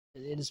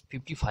There is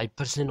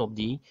 55% of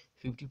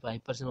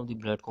the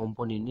blood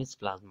component is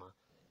plasma,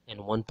 and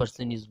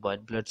 1% is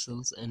white blood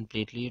cells and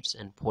platelets,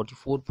 and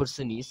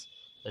 44% is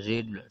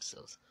red blood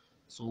cells.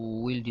 So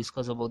we'll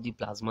discuss about the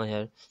plasma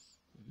here.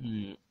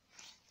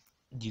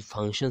 The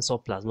functions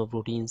of plasma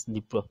proteins,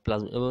 the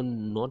plasma,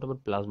 not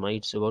about plasma,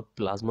 it's about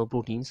plasma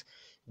proteins,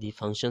 the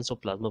functions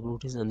of plasma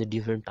proteins and the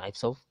different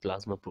types of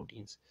plasma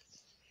proteins.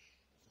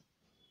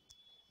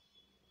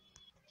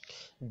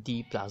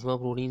 The plasma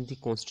proteins, they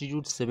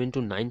constitute 7 to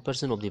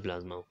 9% of the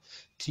plasma.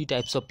 Three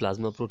types of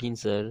plasma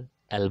proteins are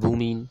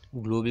albumin,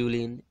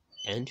 globulin,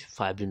 and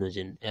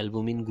fibrinogen.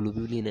 Albumin,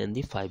 globulin, and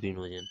the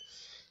fibrinogen.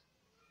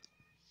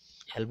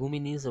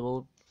 Albumin is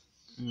about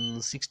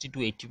 60 to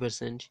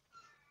 80%.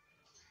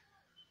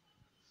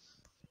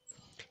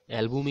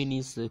 Albumin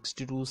is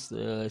 60 to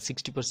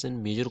 60%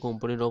 major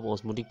component of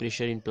osmotic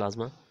pressure in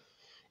plasma,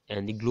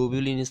 and the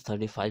globulin is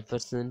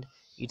 35%.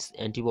 Its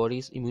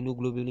antibodies,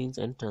 immunoglobulins,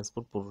 and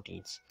transport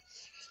proteins.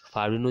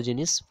 Fibrinogen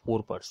is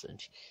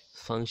 4%.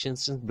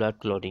 Functions in blood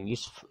clotting.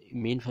 Its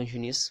main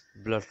function is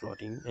blood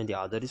clotting, and the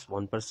other is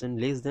 1%,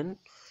 less than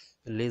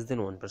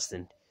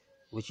 1%,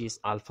 which is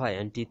alpha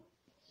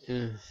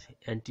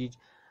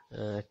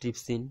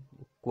antitrypsin,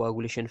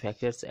 coagulation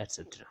factors,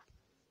 etc.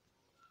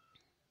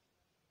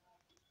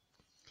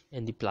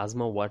 And the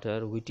plasma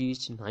water, which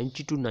is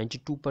 90 to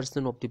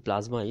 92% of the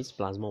plasma, is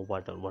plasma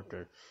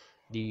water.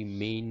 The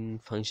main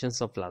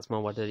functions of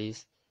plasma water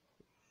is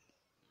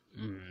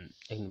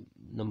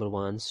number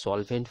 1,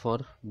 solvent for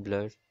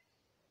blood.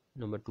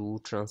 Number 2,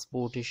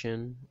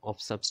 transportation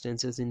of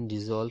substances in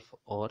dissolved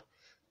or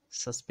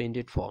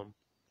suspended form.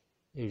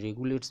 It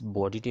regulates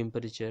body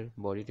temperature,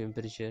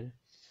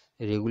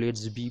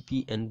 regulates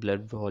BP and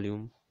blood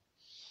volume,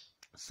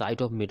 site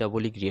of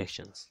metabolic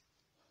reactions.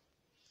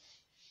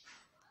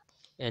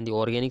 And the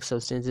organic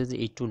substances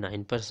 8 to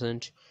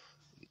 9%,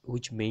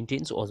 which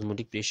maintains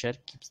osmotic pressure,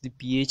 keeps the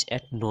pH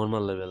at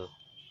normal level.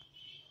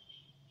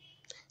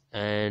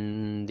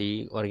 And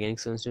the organic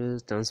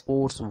substances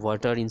transports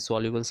water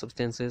insoluble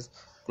substances,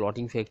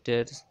 clotting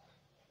factors,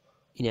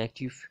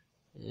 inactive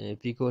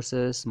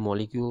precursors,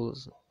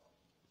 molecules,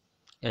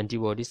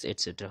 antibodies,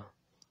 etc.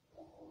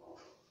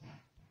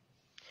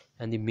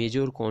 And the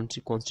major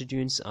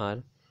constituents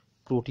are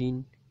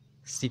protein,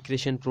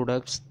 secretion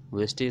products,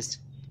 wastage,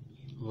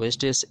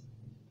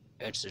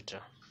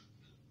 etc.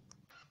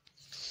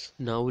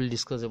 Now we'll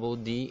discuss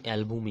about the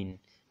albumin.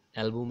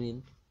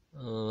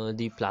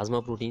 The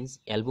plasma proteins.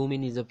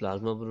 Albumin is a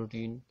plasma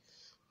protein.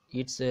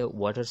 It's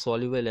water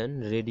soluble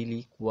and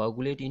readily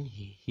coagulate in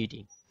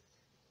heating.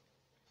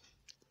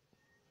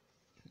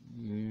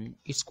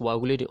 It's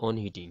coagulated on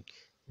heating.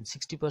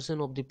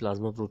 60% of the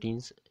plasma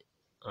proteins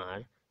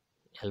are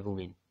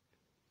albumin.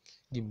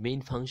 The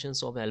main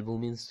functions of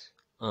albumins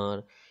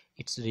are: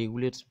 it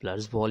regulates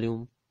blood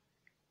volume,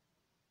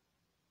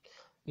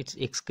 it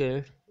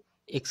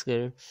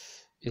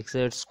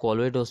exerts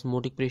colloid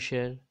osmotic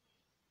pressure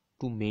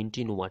to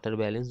maintain water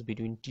balance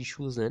between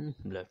tissues and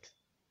blood.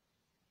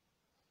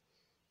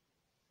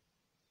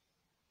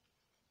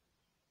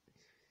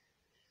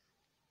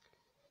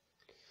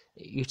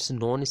 It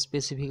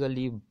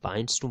non-specifically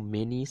binds to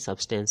many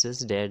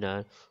substances that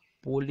are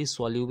poorly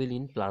soluble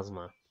in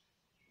plasma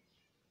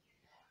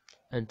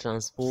and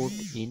transport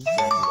in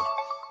plasma.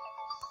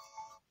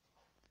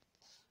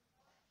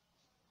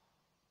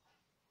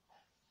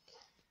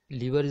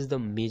 Liver is the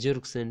major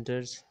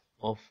center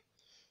of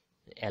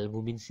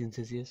albumin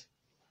synthesis.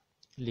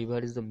 Liver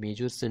is the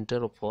major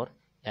center for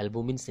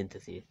albumin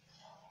synthesis.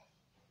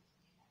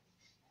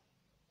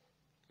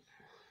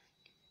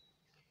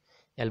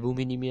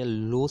 Albuminemia,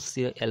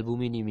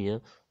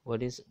 albuminemia,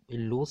 what is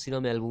low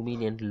serum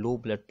albumin and low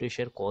blood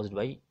pressure caused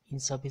by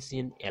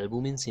insufficient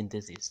albumin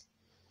synthesis.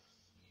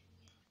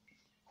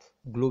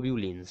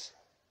 Globulins.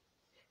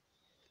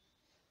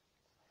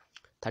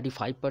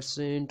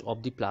 35%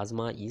 of the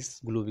plasma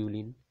is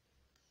globulin.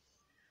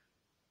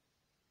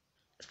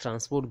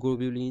 Transport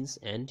globulins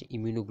and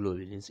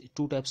immunoglobulins.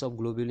 Two types of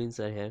globulins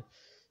are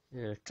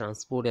here: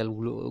 transport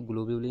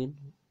globulin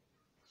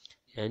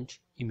and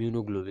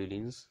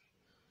immunoglobulins.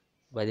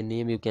 By the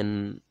name you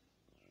can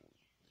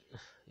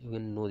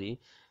know the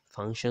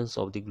functions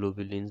of the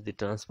globulins. The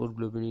transport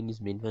globulin,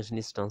 is main function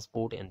is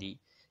transport, and the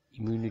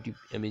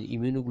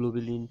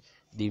immunoglobulin,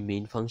 the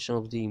main function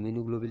of the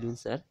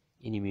immunoglobulins are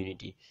in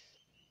immunity.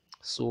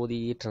 So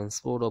the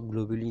transport of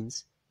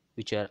globulins,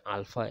 which are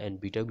alpha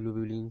and beta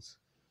globulins,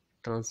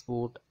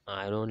 transport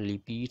iron,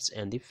 lipids,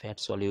 and the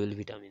fat soluble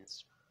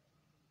vitamins.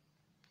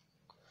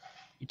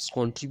 It's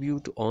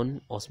contribute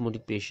on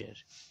osmotic pressure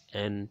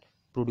and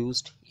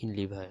produced in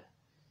liver.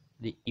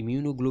 The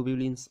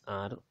immunoglobulins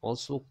are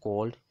also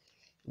called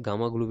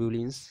gamma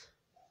globulins,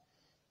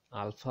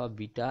 alpha,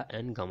 beta,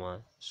 and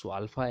gamma. So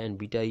alpha and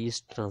beta is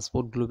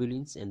transport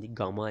globulins, and the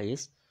gamma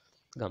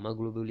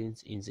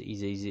globulins is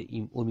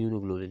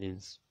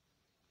immunoglobulins.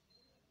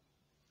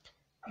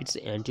 It's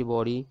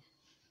antibody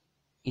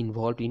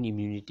involved in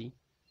immunity.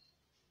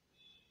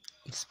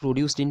 It's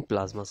produced in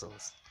plasma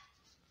cells.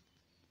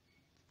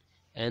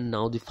 And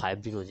now the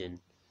fibrinogen.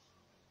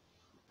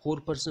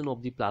 4%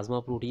 of the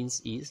plasma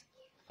proteins is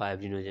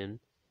fibrinogen.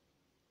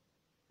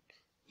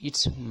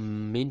 Its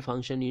main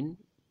function in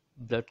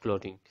blood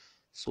clotting,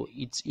 so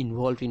it's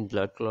involved in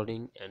blood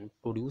clotting and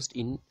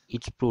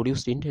it's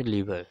produced in the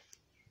liver.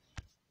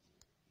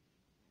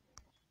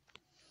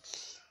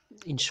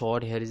 In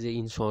short,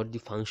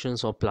 the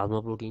functions of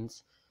plasma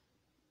proteins.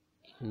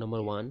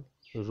 Number one,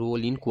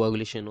 role in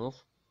coagulation of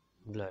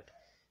blood.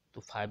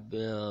 So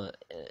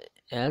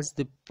as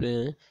they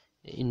play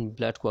in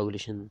blood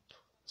coagulation,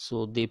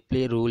 so they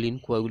play a role in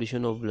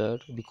coagulation of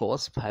blood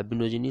because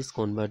fibrinogen is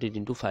converted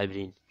into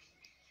fibrin,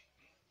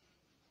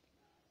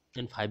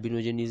 and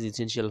fibrinogen is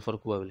essential for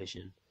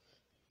coagulation.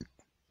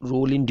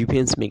 Role in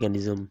defense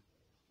mechanism.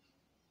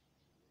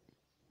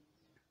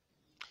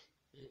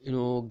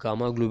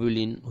 Gamma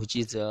globulin, which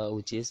is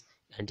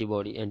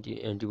antibody,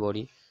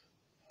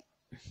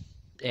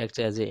 acts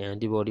as a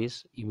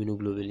antibodies,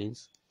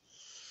 immunoglobulins,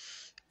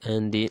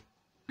 and they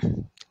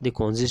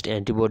consist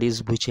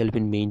antibodies which help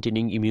in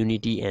maintaining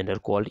immunity and are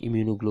called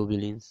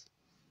immunoglobulins.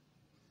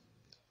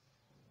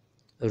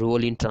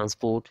 Role in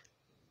transport.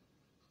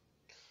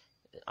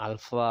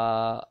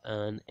 Alpha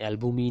and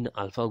albumin,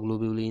 alpha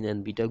globulin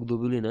and beta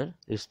globulin are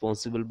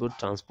responsible for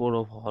transport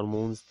of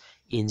hormones,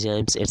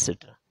 enzymes,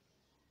 etc.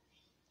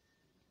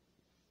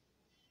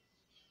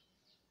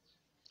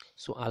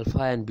 So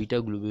alpha and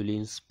beta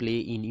globulins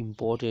play an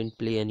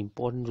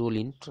important role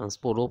in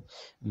transport of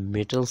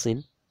metals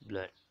in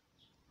blood.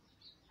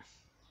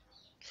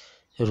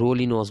 Role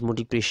in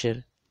osmotic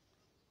pressure.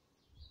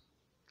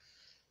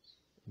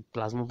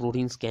 Plasma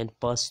proteins can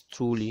pass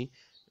through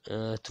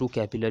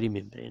capillary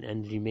membrane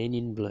and remain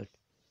in blood.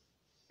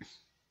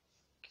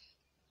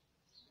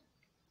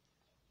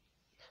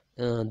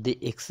 They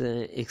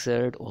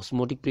exert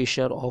osmotic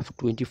pressure of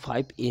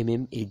 25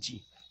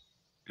 mmHg.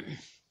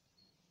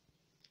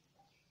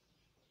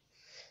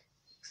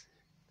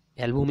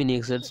 Albumin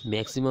exerts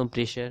maximum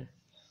pressure.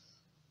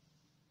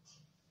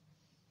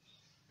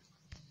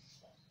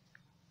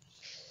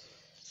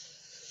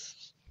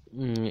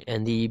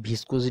 And the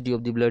viscosity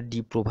of the blood,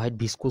 they provide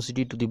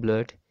viscosity to the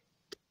blood,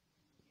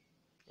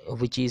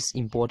 which is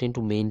important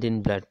to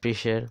maintain blood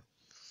pressure.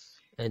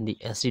 And the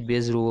acid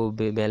base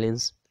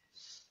balance.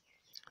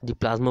 The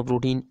plasma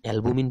protein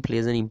albumin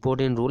plays an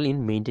important role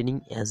in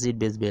maintaining acid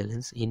base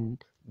balance in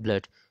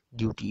blood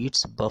due to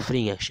its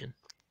buffering action.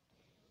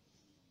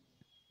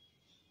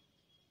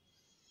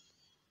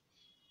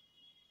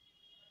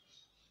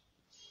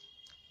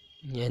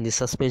 And the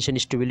suspension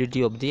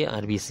stability of the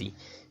RBC.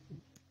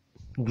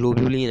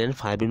 Globulin and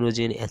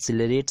fibrinogen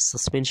accelerate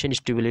suspension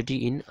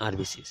stability in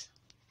RBCs.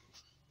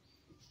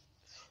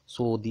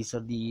 So these are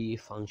the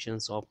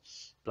functions of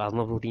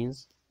plasma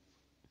proteins.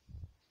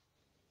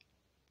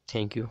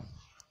 Thank you.